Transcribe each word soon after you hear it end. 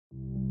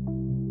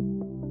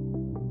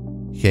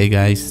Hey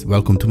guys,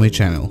 welcome to my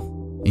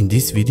channel. In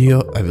this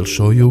video I will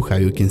show you how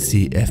you can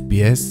see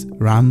FPS,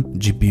 RAM,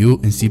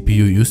 GPU and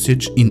CPU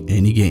usage in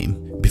any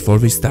game. Before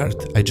we start,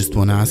 I just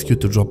wanna ask you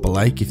to drop a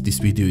like if this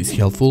video is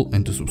helpful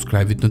and to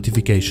subscribe with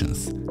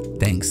notifications.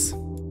 Thanks!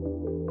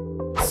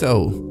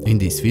 So, in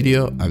this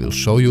video I will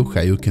show you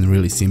how you can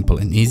really simple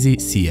and easy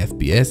see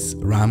FPS,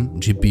 RAM,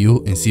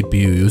 GPU and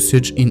CPU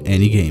usage in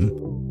any game.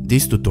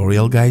 This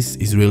tutorial, guys,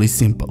 is really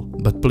simple,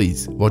 but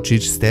please watch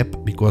each step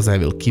because I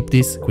will keep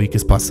this quick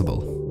as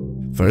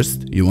possible.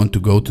 First, you want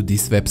to go to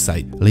this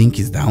website, link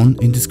is down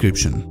in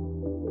description.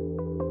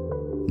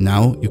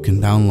 Now you can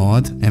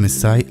download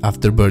MSI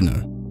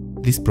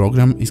Afterburner. This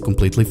program is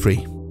completely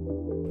free.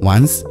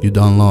 Once you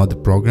download the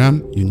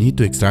program, you need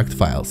to extract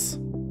files.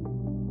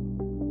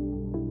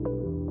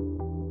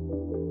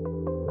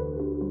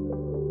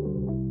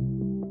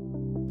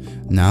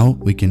 Now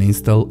we can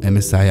install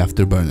MSI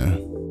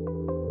Afterburner.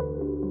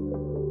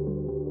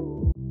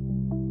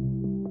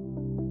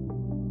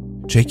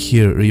 Check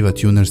here Riva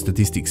Tuner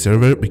statistics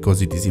server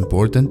because it is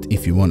important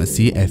if you wanna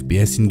see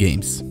FPS in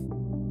games.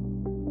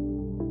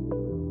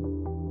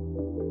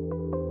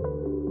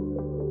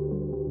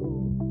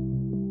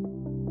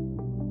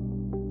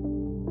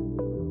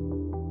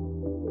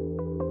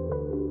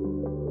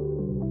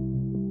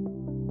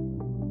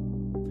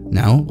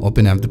 Now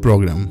open up the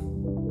program.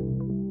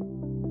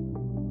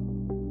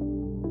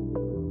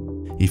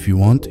 If you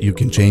want, you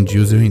can change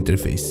user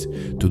interface.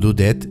 To do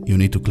that, you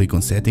need to click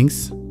on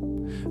Settings,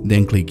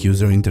 then click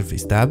User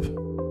Interface tab.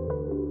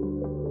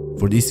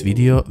 For this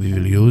video, we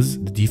will use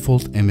the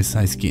default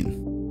MSI skin.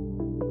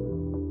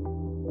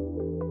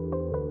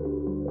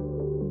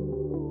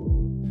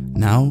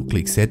 Now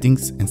click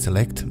Settings and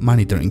select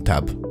Monitoring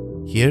tab.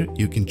 Here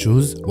you can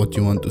choose what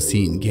you want to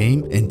see in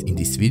game, and in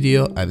this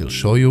video I will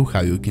show you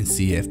how you can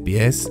see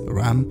FPS,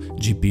 RAM,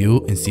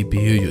 GPU and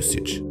CPU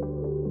usage.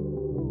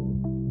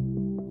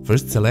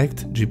 First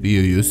select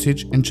GPU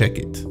usage and check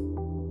it.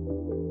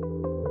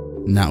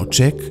 Now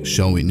check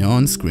Showing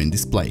on Screen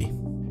Display.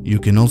 You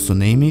can also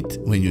name it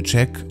when you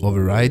check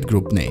Override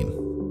Group Name.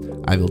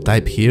 I will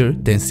type here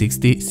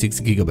 1060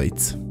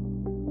 6GB.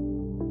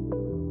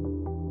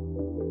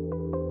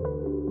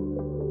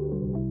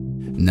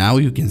 Now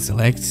you can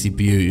select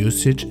CPU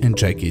usage and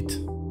check it.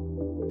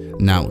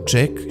 Now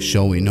check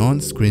Showing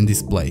on Screen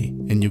Display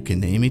and you can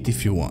name it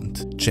if you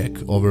want. Check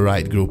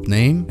Override Group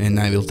Name and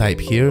I will type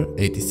here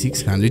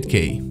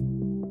 8600K.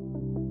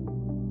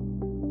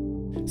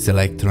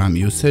 Select RAM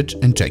usage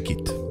and check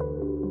it.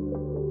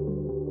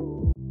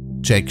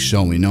 Check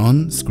Showing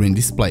on Screen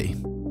Display.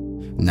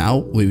 Now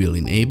we will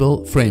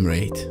enable frame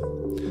rate.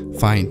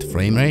 Find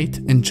frame rate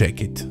and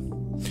check it.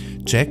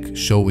 Check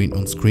Showing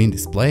on Screen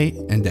Display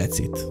and that's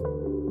it.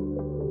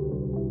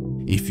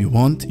 If you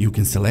want, you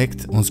can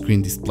select On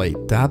Screen Display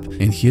tab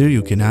and here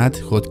you can add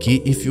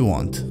hotkey if you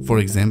want. For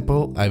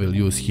example, I will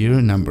use here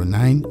number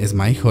 9 as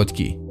my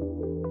hotkey.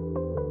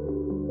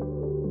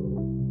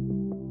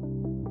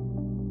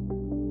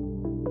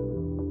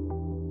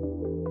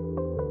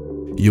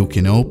 You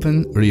can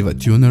open Riva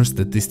Tuner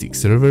statistics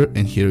server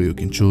and here you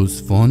can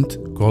choose font,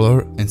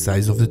 color and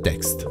size of the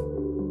text.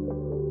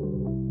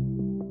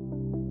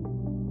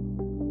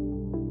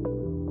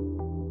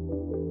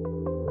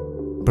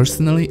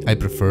 Personally, I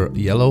prefer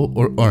yellow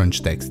or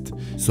orange text,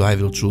 so I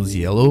will choose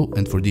yellow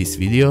and for this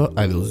video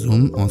I will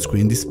zoom on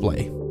screen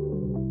display.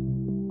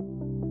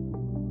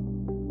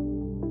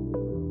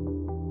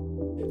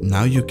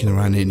 Now you can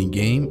run any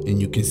game and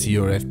you can see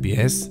your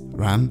FPS,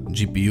 RAM,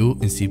 GPU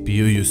and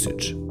CPU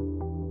usage.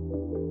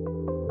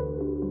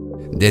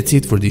 That's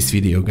it for this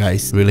video,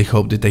 guys. Really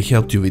hope that I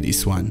helped you with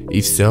this one.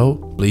 If so,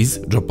 please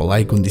drop a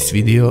like on this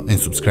video and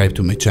subscribe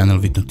to my channel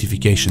with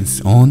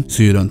notifications on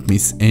so you don't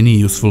miss any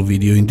useful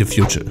video in the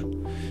future.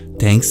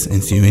 Thanks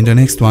and see you in the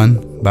next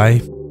one.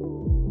 Bye!